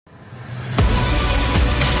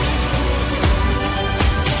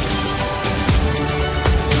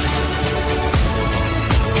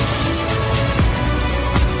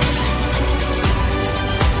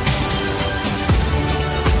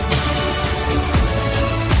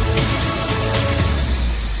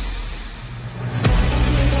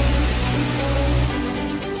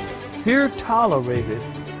Fear tolerated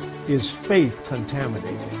is faith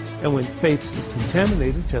contaminated. And when faith is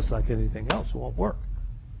contaminated, just like anything else, it won't work.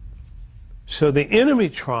 So the enemy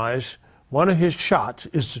tries, one of his shots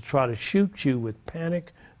is to try to shoot you with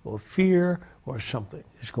panic or fear or something.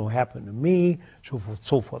 It's going to happen to me, so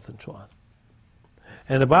forth and so on.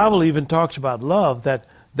 And the Bible even talks about love, that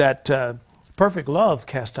perfect love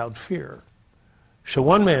casts out fear. So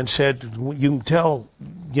one man said, you can tell,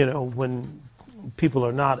 when people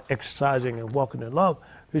are not exercising and walking in love,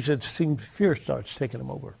 he said, fear starts taking them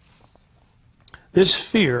over. This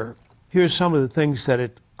fear, here's some of the things that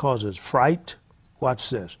it causes. Fright, watch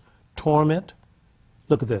this. Torment,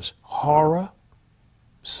 look at this. Horror,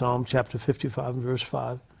 Psalm chapter 55 and verse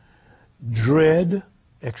 5. Dread,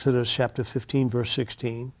 Exodus chapter 15 verse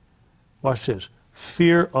 16. Watch this.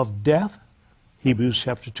 Fear of death, Hebrews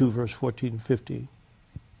chapter 2 verse 14 and 15.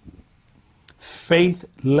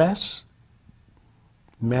 Faithless,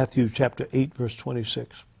 Matthew chapter 8 verse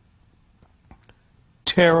 26.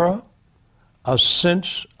 Terror, a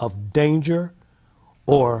sense of danger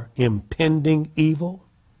or impending evil,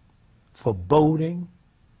 foreboding,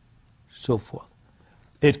 so forth.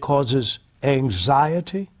 It causes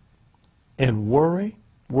anxiety and worry.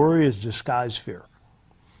 Worry is disguised fear.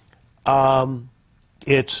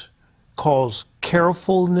 It calls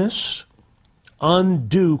carefulness,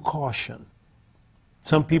 undue caution.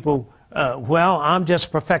 Some people, I'm just a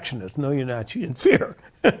perfectionist. No, you're not. You're in fear.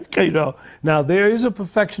 Now there is a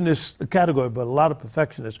perfectionist category, but a lot of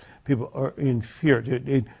perfectionist people are in fear.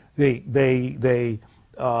 And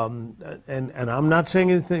I'm not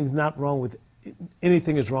saying anything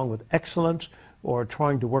is wrong with excellence or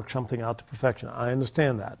trying to work something out to perfection. I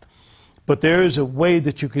understand that. But there is a way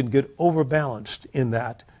that you can get overbalanced in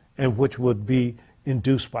that, and which would be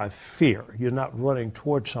induced by fear. You're not running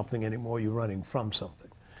towards something anymore, you're running from something.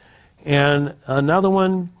 And another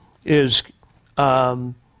one is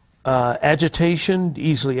agitation,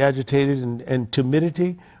 easily agitated, and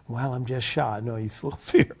timidity. Well, I'm just shy. No, you're full of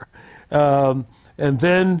fear. And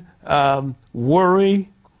then worry,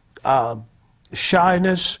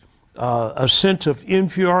 shyness, a sense of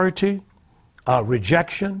inferiority,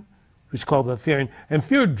 rejection, which is called the fear. And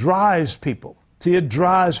fear drives people. See, it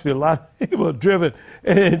drives people. A lot of people are driven.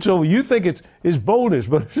 And so you think it's boldness,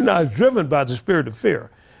 but it's not. It's driven by the spirit of fear.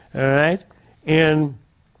 All right? And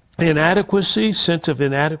inadequacy, sense of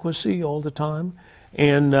inadequacy all the time.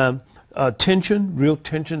 And tension, real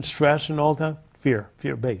tension, stress, and all that.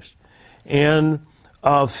 Fear-based. And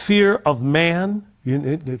fear of man,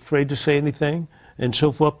 you're afraid to say anything, and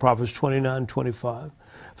so forth, Proverbs 29:25.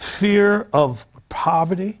 Fear of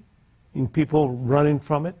poverty, and people running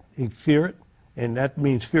from it, you fear it, and that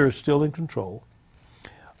means fear is still in control.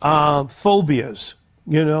 Phobias,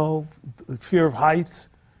 fear of heights,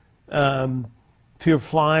 fear of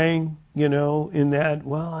flying, in that,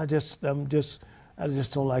 well, I just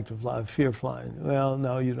don't like to fly, fear of flying. Well,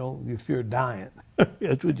 no, you don't, you fear dying.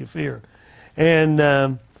 That's what you fear.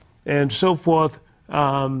 And so forth.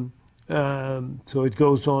 So it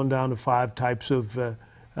goes on down to 5 types of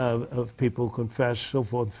people confess, so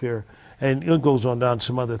forth, fear. And it goes on down to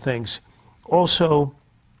some other things. Also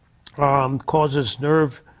causes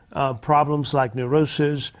nerve problems like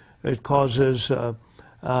neurosis. It causes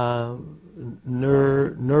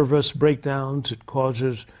nervous breakdowns. It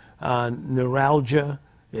causes neuralgia.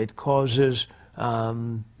 It causes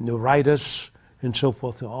neuritis and so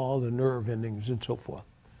forth, all the nerve endings and so forth.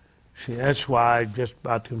 See, that's why I just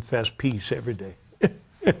about to confess peace every day.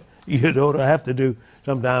 You know what I have to do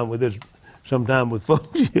sometime with this, sometime with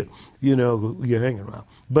folks, you're hanging around.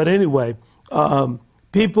 But anyway,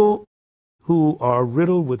 people who are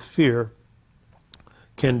riddled with fear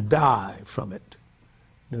can die from it.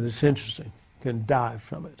 That's interesting. Can die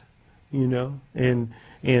from it, And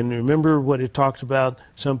remember what it talks about,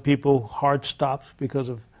 some people, heart stops because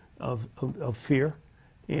of fear.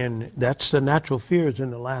 And that's the natural fears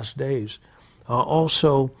in the last days.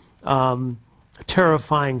 Also,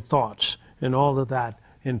 terrifying thoughts and all of that,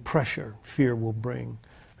 and pressure fear will bring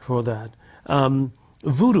for that.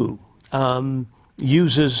 Voodoo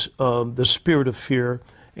uses the spirit of fear,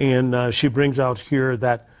 and she brings out here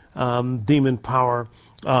that demon power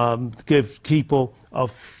gives people a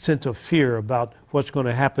sense of fear about what's going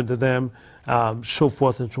to happen to them, so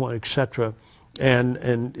forth and so on, etc.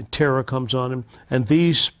 And terror comes on them. And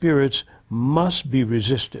these spirits must be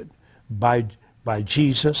resisted by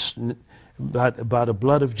Jesus, by the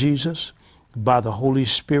blood of Jesus, by the Holy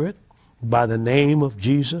Spirit, by the name of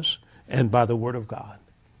Jesus, and by the Word of God.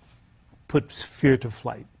 Put fear to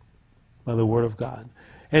flight by the Word of God.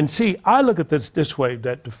 And see, I look at this way,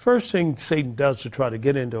 that the first thing Satan does to try to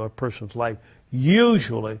get into a person's life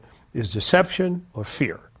usually is deception or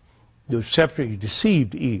fear. Deception, you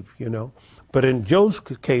deceived Eve, But in Job's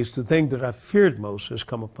case, the thing that I feared most has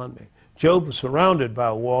come upon me. Job was surrounded by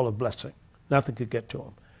a wall of blessing. Nothing could get to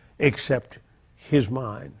him except his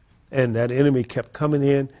mind. And that enemy kept coming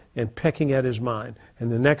in and pecking at his mind.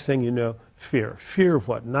 And the next thing you know, fear. Fear of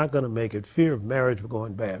what? Not going to make it. Fear of marriage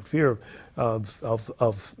going bad. Fear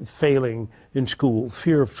of failing in school.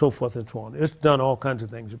 Fear of so forth and so on. It's done all kinds of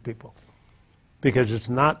things to people because it's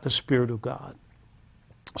not the Spirit of God.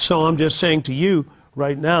 So I'm just saying to you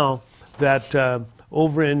right now that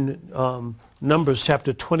over in Numbers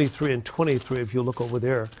chapter 23 and 23, if you look over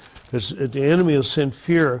there, the enemy will send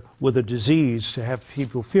fear with a disease to have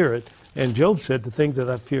people fear it. And Job said, the thing that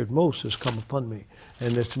I feared most has come upon me.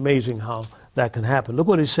 And it's amazing how that can happen. Look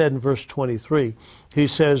what he said in verse 23. He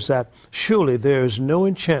says that surely there is no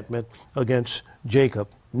enchantment against Jacob,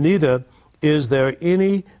 neither is there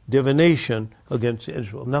any divination against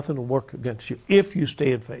Israel. Nothing will work against you if you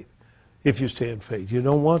stay in faith. If you stay in faith. You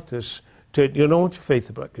don't want this. You don't want your faith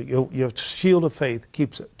to break. Your shield of faith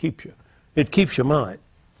keeps you. It keeps your mind.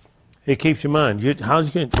 It keeps your mind.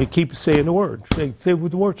 It keeps saying the word. Say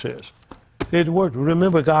what the word says. Say the word.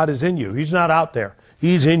 Remember, God is in you. He's not out there.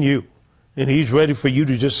 He's in you. And he's ready for you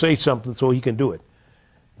to just say something so he can do it.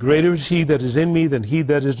 Greater is he that is in me than he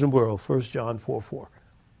that is in the world. 1 John 4:4.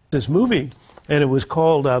 This movie, and it was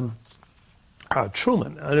called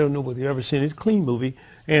Truman. I don't know whether you've ever seen it. Clean movie,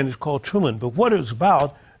 and it's called Truman. But what it was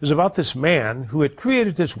about is about this man who had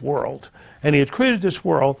created this world, and he had created this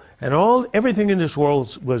world, and everything in this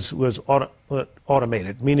world was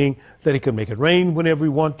automated, meaning that he could make it rain whenever he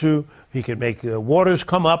wanted to. He could make waters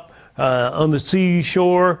come up on the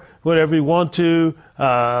seashore whenever he wanted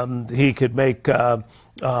to. He could make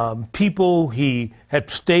people. He had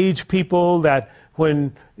staged people that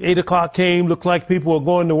when 8 o'clock came, looked like people were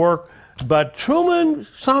going to work. But Truman,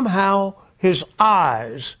 somehow, his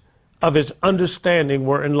eyes of his understanding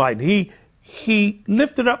were enlightened. He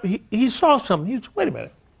lifted up, he saw something. He said, wait a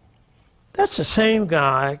minute. That's the same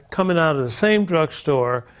guy coming out of the same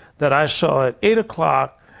drugstore that I saw at 8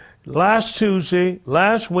 o'clock last Tuesday,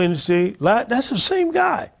 last Wednesday. That's the same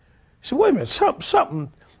guy. He said, wait a minute,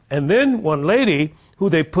 something. And then one lady who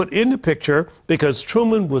they put in the picture, because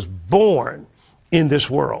Truman was born in this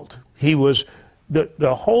world. He was, it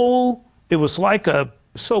was like a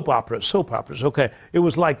soap operas, okay. It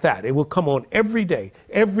was like that. It would come on every day,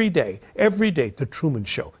 the Truman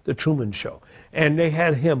Show. And they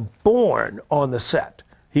had him born on the set.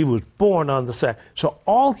 He was born on the set. So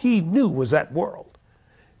all he knew was that world.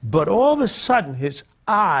 But all of a sudden, his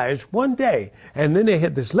eyes one day, and then they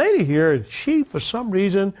had this lady here, and she, for some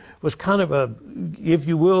reason, was kind of if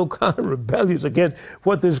you will, kind of rebellious against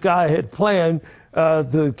what this guy had planned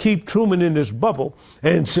to keep Truman in this bubble.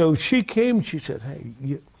 And so she came, she said,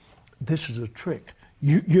 hey, this is a trick.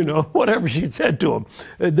 You know, whatever she said to him.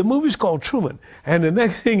 The movie's called Truman. And the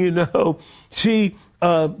next thing you know, he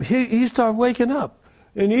started waking up.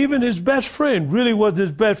 And even his best friend really was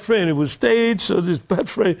his best friend. It was staged, so his best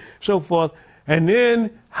friend, so forth. And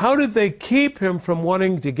then how did they keep him from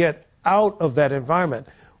wanting to get out of that environment?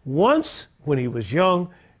 Once, when he was young,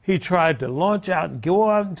 he tried to launch out and go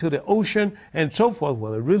out into the ocean and so forth.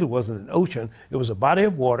 Well, it really wasn't an ocean. It was a body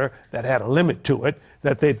of water that had a limit to it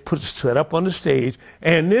that they'd set up on the stage.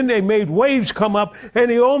 And then they made waves come up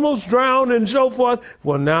and he almost drowned and so forth.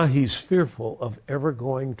 Well, now he's fearful of ever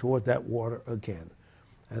going toward that water again.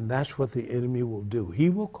 And that's what the enemy will do. He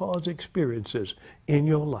will cause experiences in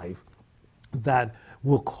your life that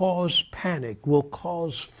will cause panic, will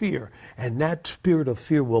cause fear, and that spirit of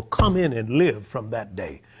fear will come in and live from that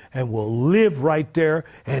day and will live right there.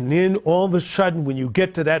 And then all of a sudden, when you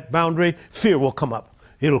get to that boundary, fear will come up.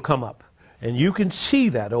 It'll come up. And you can see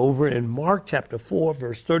that over in Mark chapter 4,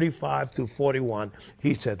 verse 35 through 41.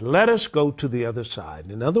 He said, let us go to the other side.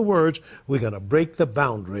 In other words, we're going to break the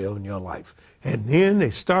boundary on your life. And then they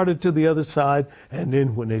started to the other side. And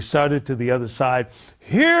then when they started to the other side,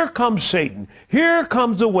 here comes Satan. Here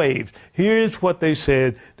comes the waves. Here's what they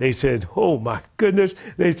said. They said, oh my goodness.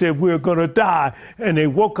 They said, we're going to die. And they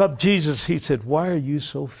woke up Jesus. He said, why are you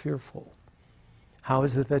so fearful? How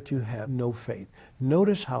is it that you have no faith?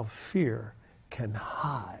 Notice how fear can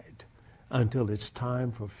hide until it's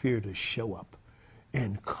time for fear to show up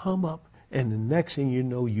and come up. And the next thing you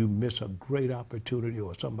know, you miss a great opportunity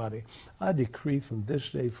or somebody. I decree from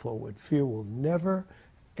this day forward, fear will never,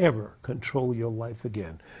 ever control your life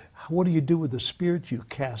again. What do you do with the spirits? You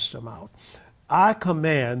cast them out. I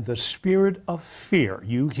command the spirit of fear.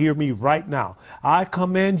 You hear me right now. I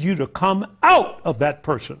command you to come out of that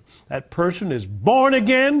person. That person is born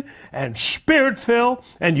again and spirit-filled,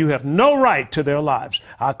 and you have no right to their lives.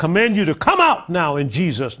 I command you to come out now in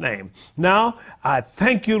Jesus' name. Now, I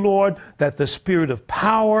thank you, Lord, that the spirit of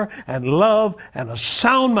power and love and a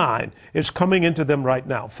sound mind is coming into them right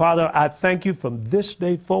now. Father, I thank you from this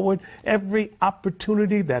day forward, every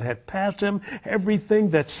opportunity that had passed them,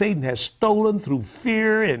 everything that Satan has stolen through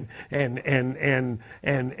fear and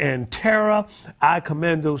terror, I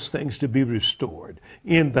command those things to be restored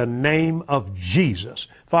in the name of Jesus.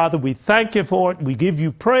 Father, we thank you for it. We give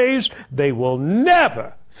you praise. They will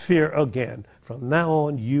never fear again. From now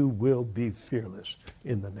on, you will be fearless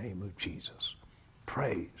in the name of Jesus.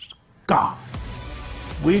 Praise God.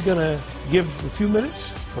 We're going to give a few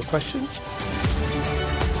minutes for questions.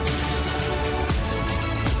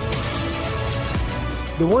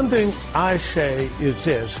 The one thing I say is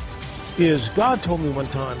this, is God told me one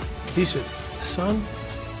time, he said, son,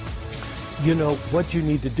 you know, what you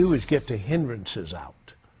need to do is get the hindrances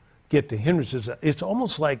out. Get the hindrances out. It's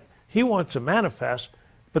almost like he wants to manifest,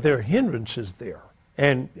 but there are hindrances there.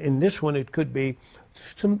 And in this one, it could be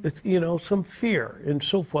some fear and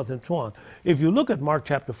so forth and so on. If you look at Mark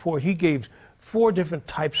chapter 4, he gave 4 different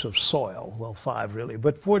types of soil. Well, 5 really,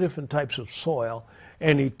 but 4 different types of soil.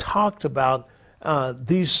 And he talked about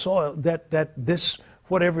these soil, that this,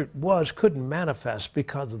 whatever it was, couldn't manifest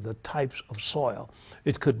because of the types of soil.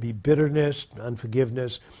 It could be bitterness,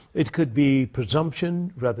 unforgiveness. It could be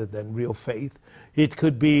presumption rather than real faith. It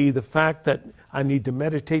could be the fact that I need to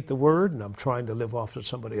meditate the word and I'm trying to live off of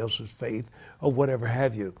somebody else's faith or whatever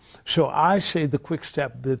have you. So I say the quickest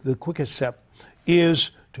step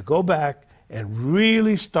is to go back and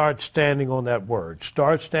really start standing on that word.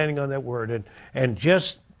 Start standing on that word and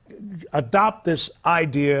just adopt this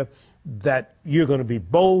idea that you're going to be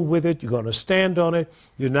bold with it, you're going to stand on it,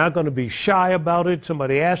 you're not going to be shy about it.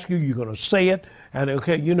 Somebody asks you, you're going to say it. And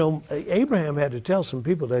okay, you know, Abraham had to tell some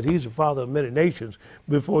people that he's the father of many nations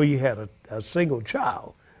before he had a single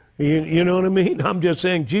child. You know what I mean? I'm just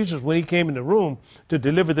saying Jesus, when he came in the room to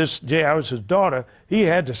deliver this Jairus' daughter, he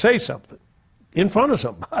had to say something in front of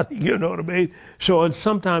somebody, you know what I mean? So, and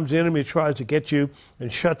sometimes the enemy tries to get you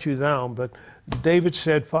and shut you down, but David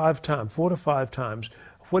said 4 to 5 times,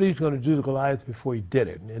 what he's going to do to Goliath before he did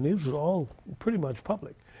it. And it was all pretty much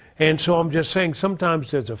public. And so I'm just saying sometimes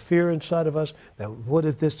there's a fear inside of us that what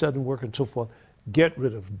if this doesn't work and so forth. Get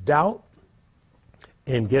rid of doubt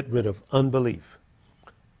and get rid of unbelief.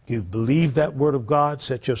 You believe that word of God,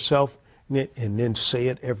 set yourself in it, and then say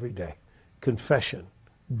it every day. Confession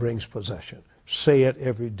brings possession. Say it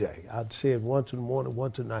every day. I'd say it once in the morning,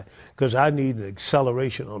 once at night, because I need an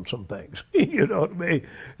acceleration on some things. You know what I mean?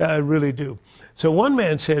 I really do. So one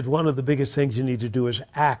man said one of the biggest things you need to do is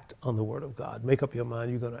act on the Word of God. Make up your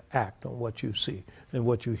mind you're going to act on what you see and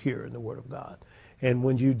what you hear in the Word of God. And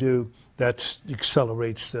when you do, that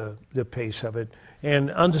accelerates the pace of it.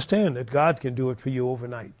 And understand that God can do it for you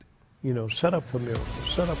overnight. You know, set up for miracles,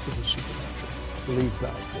 set up for the supernatural. Believe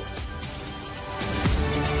God for it.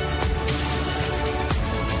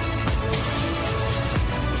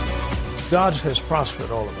 God has prospered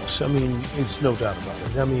all of us. I mean, it's no doubt about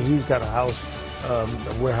it. I mean, he's got a house, a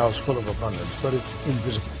warehouse full of abundance, but it's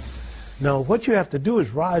invisible. Now, what you have to do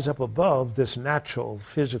is rise up above this natural,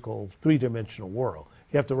 physical, three-dimensional world.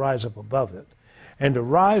 You have to rise up above it. And to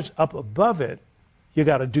rise up above it, you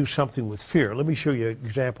got to do something with fear. Let me show you an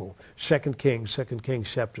example. 2 Kings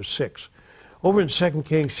chapter 6. Over in 2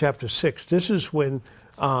 Kings chapter 6, this is when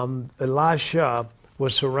Elisha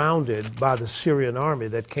was surrounded by the Syrian army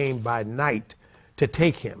that came by night to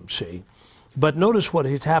take him, see. But notice what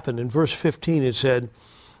had happened. In verse 15 it said,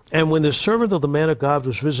 and when the servant of the man of God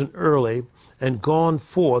was risen early and gone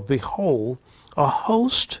forth, behold, a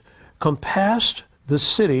host compassed the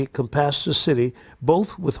city,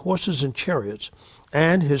 both with horses and chariots.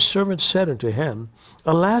 And his servant said unto him,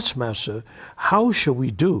 alas, master, how shall we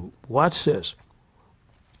do? Watch this.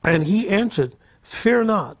 And he answered, fear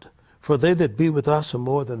not, for they that be with us are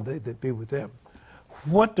more than they that be with them.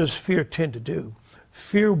 What does fear tend to do?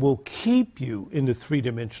 Fear will keep you in the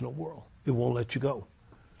three-dimensional world. It won't let you go.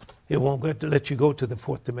 It won't let you go to the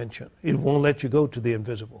fourth dimension. It won't let you go to the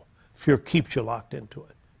invisible. Fear keeps you locked into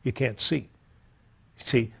it. You can't see.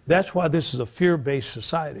 See, that's why this is a fear-based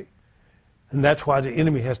society. And that's why the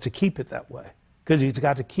enemy has to keep it that way. Because he's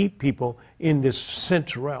got to keep people in this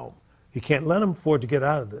sense realm. He can't let them afford to get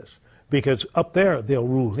out of this. Because up there, they'll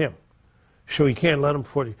rule him. So he can't let them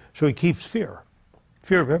afford it. So he keeps fear.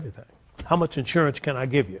 Fear of everything. How much insurance can I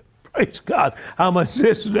give you? Praise God. How much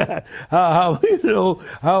this and that?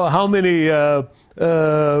 How many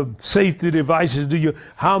safety devices do you?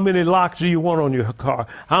 How many locks do you want on your car?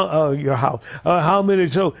 Your house? How many?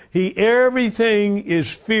 So everything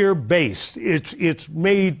is fear based. It's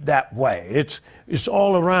made that way. It's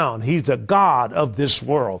all around. He's the God of this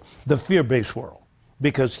world, the fear based world,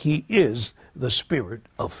 because he is the spirit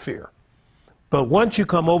of fear. But once you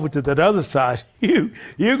come over to that other side, you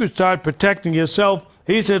can start protecting yourself.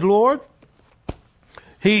 He said, Lord,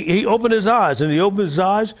 he opened his eyes,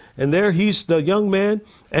 and there he's the young man,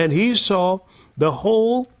 and he saw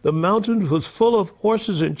the mountain was full of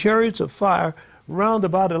horses and chariots of fire round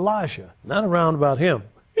about Elijah, not around about him,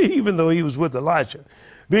 even though he was with Elijah,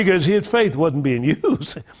 because his faith wasn't being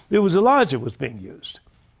used. It was Elijah was being used.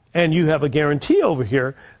 And you have a guarantee over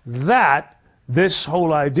here that this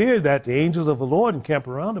whole idea that the angels of the Lord encamp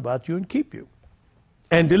around about you and keep you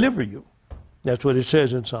and deliver you. That's what it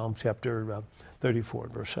says in Psalm chapter 34,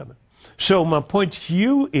 verse 7. So my point to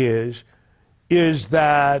you is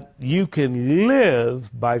that you can live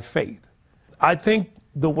by faith. I think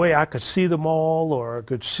the way I could see them all, or I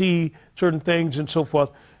could see certain things and so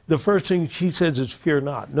forth, the first thing she says is fear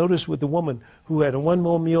not. Notice with the woman who had one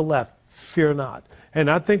more meal left, fear not. And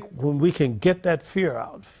I think when we can get that fear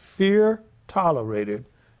out, fear tolerated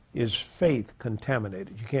is faith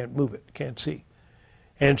contaminated. You can't move it, you can't see.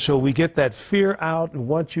 And so we get that fear out, and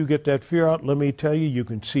once you get that fear out, let me tell you, you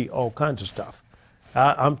can see all kinds of stuff.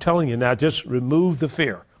 I'm telling you now, just remove the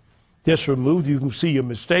fear. Just remove, you can see your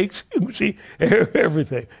mistakes, you can see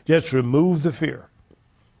everything. Just remove the fear.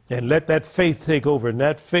 And let that faith take over. And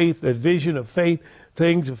that faith, that vision of faith,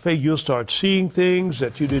 things of faith, you'll start seeing things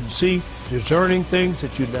that you didn't see, discerning things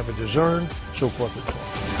that you never discerned, so forth and so on.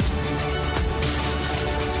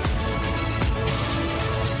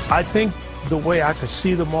 I think the way I could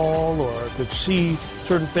see them all, or I could see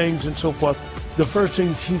certain things and so forth, the first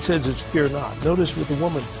thing she says is fear not. Notice with the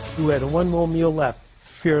woman who had one more meal left,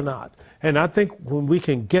 fear not. And I think when we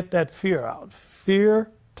can get that fear out,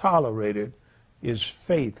 fear tolerated is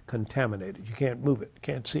faith contaminated. You can't move it, you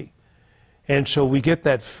can't see. And so we get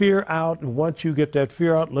that fear out, and once you get that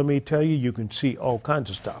fear out, let me tell you, you can see all kinds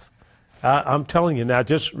of stuff. I'm telling you now,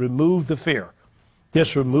 just remove the fear.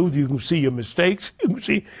 Just remove, you can see your mistakes, you can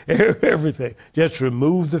see everything. Just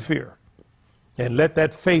remove the fear. And let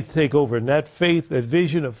that faith take over. And that faith, that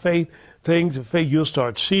vision of faith, things of faith, you'll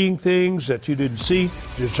start seeing things that you didn't see,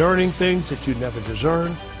 discerning things that you never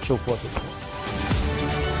discerned, so forth and so on.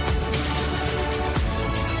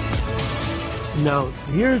 Now,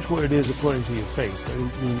 here's where it is according to your faith.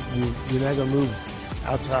 You're not going to move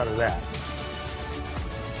outside of that.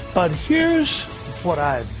 But here's what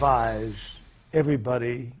I advise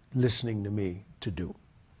everybody listening to me to do.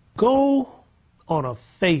 Go on a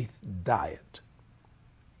faith diet.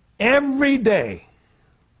 Every day,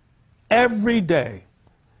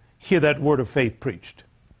 hear that word of faith preached.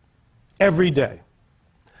 Every day.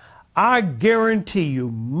 I guarantee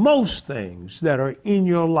you most things that are in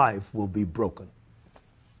your life will be broken,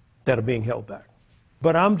 that are being held back.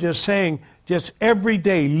 But I'm just saying, just every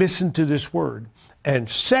day listen to this word and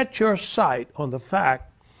set your sight on the fact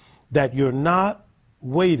that you're not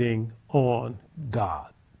waiting on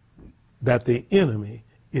God, that the enemy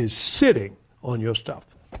is sitting on your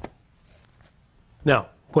stuff. Now,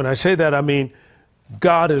 when I say that, I mean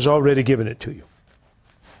God has already given it to you.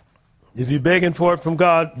 If you're begging for it from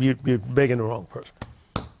God, you're begging the wrong person.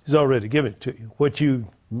 He's already given it to you. What you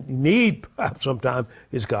need perhaps sometimes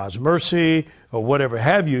is God's mercy or whatever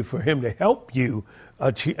have you for him to help you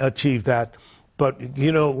achieve that. But,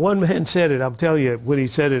 you know, one man said it, I'm telling you, when he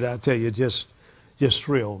said it, I tell you, just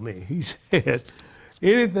thrilled me. He said,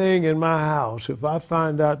 anything in my house, if I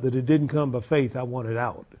find out that it didn't come by faith, I want it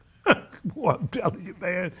out. Boy, I'm telling you,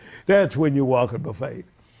 man, that's when you're walking by faith.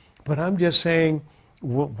 But I'm just saying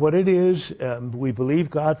what it is, we believe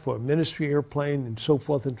God for a ministry airplane and so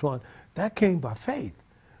forth and so on. That came by faith.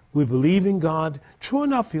 We believe in God. True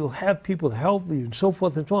enough, you'll have people help you and so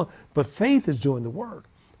forth and so on. But faith is doing the work.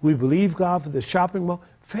 We believe God for the shopping mall.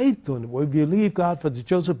 Faith doing the work. We believe God for the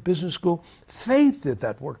Joseph Business School. Faith did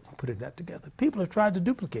that work, putting that together. People have tried to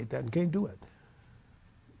duplicate that and can't do it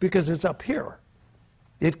because it's up here.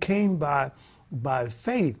 It came by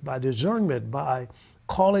faith, by discernment, by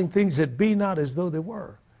calling things that be not as though they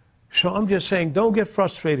were. So I'm just saying, don't get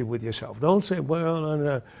frustrated with yourself. Don't say,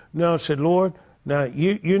 well, no, say, Lord, now,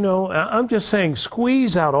 you know, I'm just saying,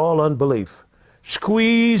 squeeze out all unbelief.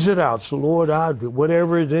 Squeeze it out. So, Lord,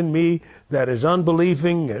 whatever is in me that is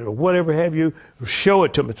unbelieving or whatever have you, show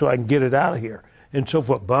it to me so I can get it out of here and so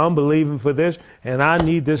forth. But I'm believing for this, and I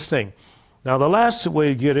need this thing. Now, the last way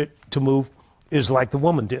to get it to move is like the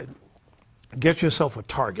woman did. get yourself a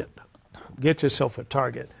target. Get yourself a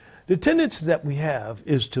target. The tendency that we have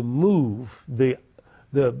is to move the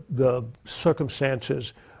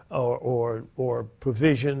circumstances or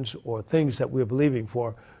provisions or things that we're believing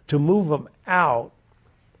for, to move them out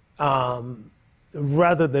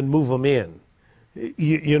rather than move them in.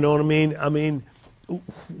 You know what I mean? I mean,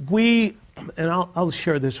 and I'll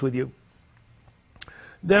share this with you.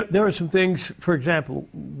 There are some things, for example,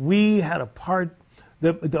 we had a part,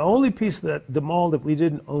 the only piece that the mall that we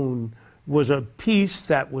didn't own was a piece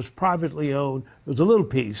that was privately owned. It was a little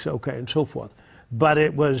piece, okay, and so forth. But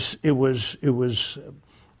we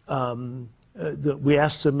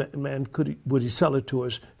asked the man, would he sell it to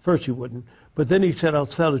us? First he wouldn't, but then he said, I'll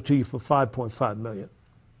sell it to you for $5.5 million.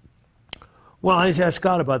 Well, I asked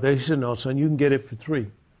God about that. He said, no, son, you can get it for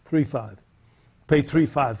 $3.5. Pay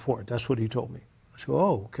 $3.5 for it. That's what he told me. I said,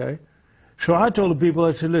 oh, okay. So I told the people,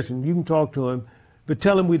 I said, listen, you can talk to him, but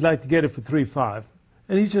tell him we'd like to get it for $3.5.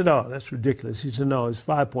 And he said, oh, that's ridiculous. He said, no, it's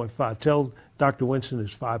 5.5. Tell Dr. Winston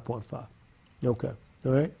it's 5.5. Okay,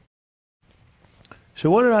 all right?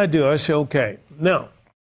 So what did I do? I said, okay. Now,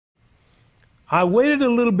 I waited a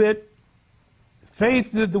little bit.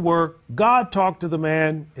 Faith did the work. God talked to the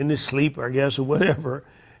man in his sleep, I guess, or whatever.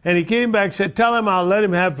 And he came back and said, tell him I'll let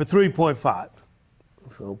him have it for 3.5.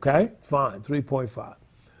 Okay, fine, 3.5.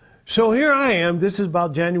 So here I am. This is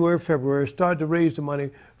about January, February. Started to raise the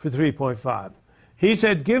money for 3.5. He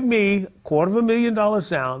said, give me $250,000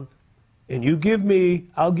 down, and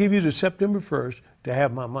I'll give you to September 1st to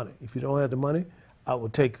have my money. If you don't have the money, I will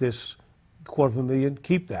take this $250,000,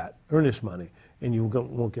 keep that, earnest money, and you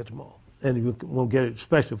won't get them all. And you won't get it,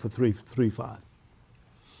 especially for 3.5.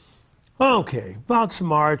 Okay, about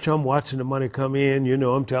March, I'm watching the money come in. You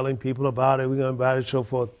know, I'm telling people about it. We're going to buy it, so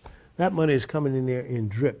forth. That money is coming in there in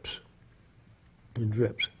drips. In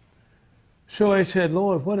drips. So I said,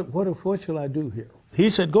 Lord, what shall I do here?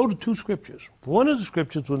 He said, go to two scriptures. One of the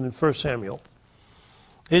scriptures was in 1 Samuel.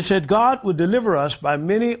 It said, God would deliver us by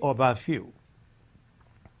many or by few.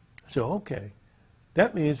 So, okay.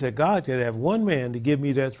 That means that God could have one man to give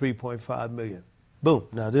me that 3.5 million. Boom.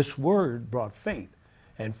 Now, this word brought faith.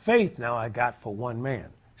 And faith now I got for one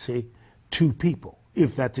man. See, two people,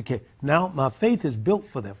 if that's the case. Now, my faith is built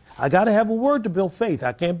for them. I got to have a word to build faith.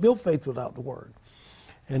 I can't build faith without the word.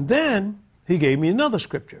 And then he gave me another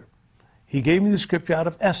scripture. He gave me the scripture out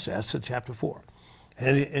of Esther chapter 4.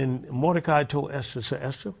 And Mordecai told Esther, said,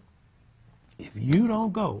 Esther, if you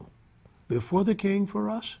don't go before the king for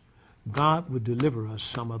us, God would deliver us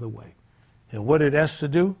some other way. And what did Esther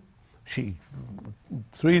do? She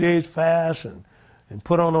 3 days fast and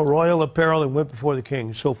put on a royal apparel and went before the king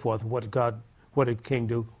and so forth. And what did the king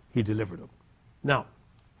do? He delivered them. Now,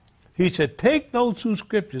 he said, take those two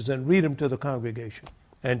scriptures and read them to the congregation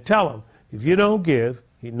and tell them, if you don't give,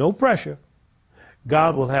 no pressure,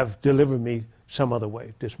 God will have delivered me some other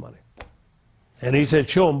way, this money. And he said,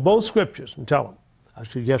 show them both scriptures and tell them. I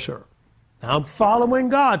said, yes, sir. Now, I'm following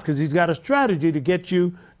God because he's got a strategy to get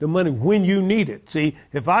you the money when you need it. See,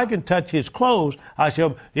 if I can touch his clothes, I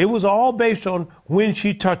shall. It was all based on when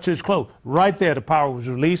she touched his clothes. Right there, the power was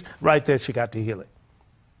released. Right there, she got the healing.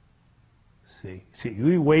 See,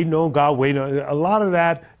 we waiting on God, waiting on. A lot of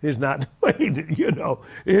that is not waiting, you know.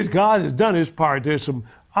 God has done his part. There's some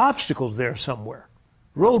obstacles there somewhere,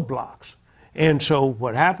 roadblocks. And so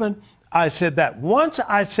what happened? I said that. Once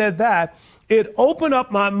I said that, it opened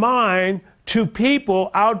up my mind to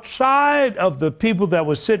people outside of the people that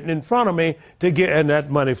were sitting in front of me and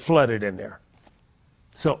that money flooded in there.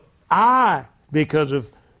 So because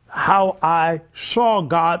of how I saw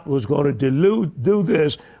God was going to do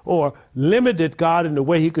this or limited God in the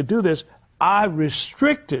way he could do this, I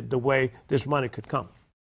restricted the way this money could come.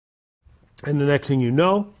 And the next thing you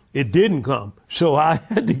know, it didn't come. So I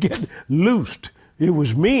had to get loosed. It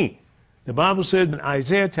was me. The Bible said in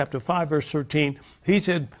Isaiah chapter 5, verse 13, he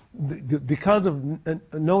said, because of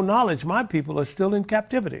no knowledge, my people are still in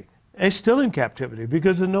captivity. They're still in captivity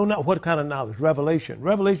because of no knowledge. What kind of knowledge? Revelation.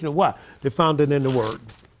 Revelation of what? They found it in the Word.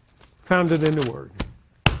 Found it in the Word.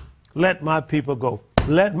 Let my people go.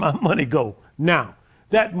 Let my money go. Now,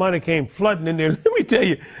 that money came flooding in there. Let me tell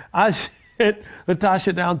you, I said,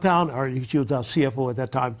 Latasha downtown, or she was our CFO at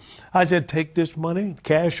that time, I said, take this money,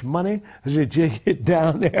 cash money. I said, get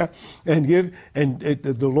down there and give. And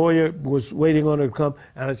the lawyer was waiting on her to come.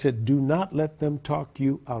 And I said, do not let them talk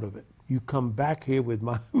you out of it. You come back here with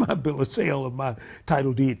my bill of sale of my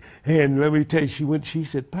title deed. And let me tell you, she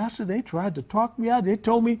said, Pastor, they tried to talk me out. They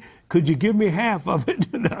told me, could you give me half of it?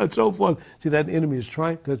 And so forth. See, that enemy is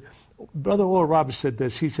trying, because Brother Oral Roberts said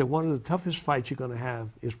this. He said, one of the toughest fights you're going to have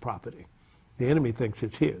is property. The enemy thinks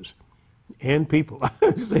it's his. And people.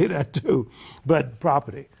 I say that too. But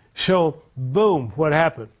property. So, boom, what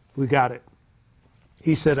happened? We got it.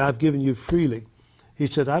 He said, I've given you freely. He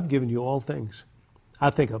said, I've given you all things. I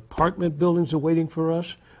think apartment buildings are waiting for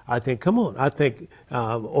us. I think, come on, I think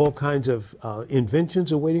all kinds of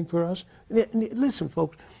inventions are waiting for us. Listen,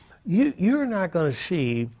 folks, you're not going to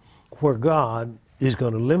see where God is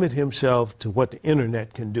going to limit himself to what the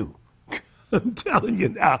internet can do. I'm telling you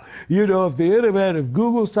now, you know, if the internet, if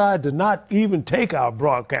Google decided to not even take our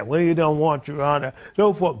broadcast, well, you don't want your honor,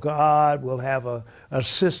 so forth, God will have a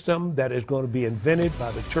system that is going to be invented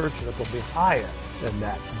by the church and it's going to be higher than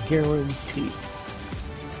that, guaranteed.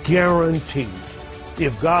 Guaranteed.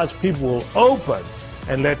 If God's people will open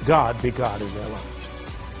and let God be God in their lives.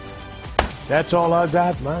 That's all I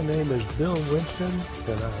got. My name is Bill Winston,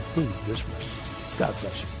 and I approve this message. God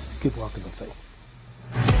bless you. Keep walking in faith.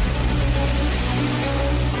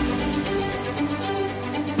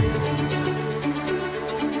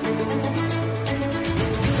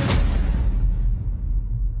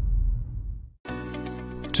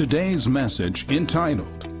 Today's message,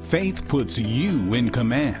 entitled Faith Puts You in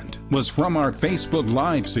Command, was from our Facebook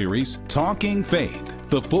Live series, Talking Faith.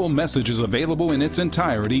 The full message is available in its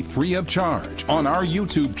entirety free of charge on our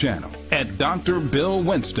YouTube channel at Dr. Bill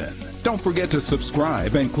Winston. Don't forget to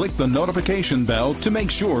subscribe and click the notification bell to make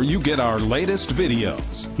sure you get our latest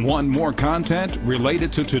videos. Want more content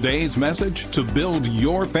related to today's message to build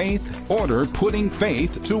your faith? Order Putting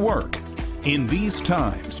Faith to Work. In these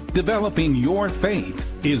times, developing your faith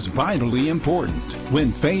is vitally important.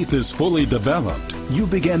 When faith is fully developed, you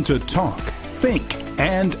begin to talk, think,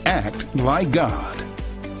 and act like God.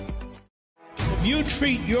 If you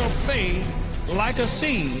treat your faith like a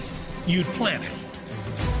seed, you'd plant it.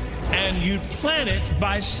 And you'd plant it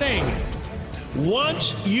by saying it.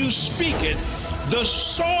 Once you speak it, the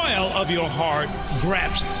soil of your heart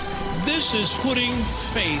grabs it. This is putting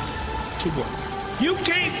faith to work. You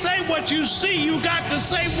can't say what you see, you got to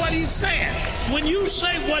say what he said. When you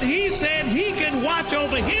say what he said, he can watch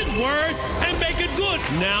over his word and make it good.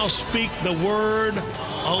 Now speak the word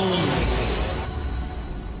only.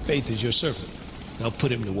 Faith is your servant. Now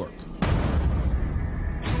put him to work.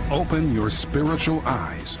 Open your spiritual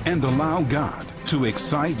eyes and allow God to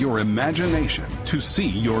excite your imagination to see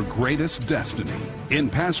your greatest destiny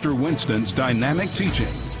in Pastor Winston's dynamic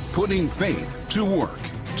teaching, Putting Faith to Work.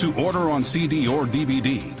 To order on CD or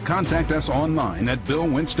DVD, contact us online at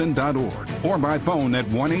billwinston.org or by phone at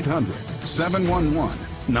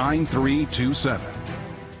 1-800-711-9327.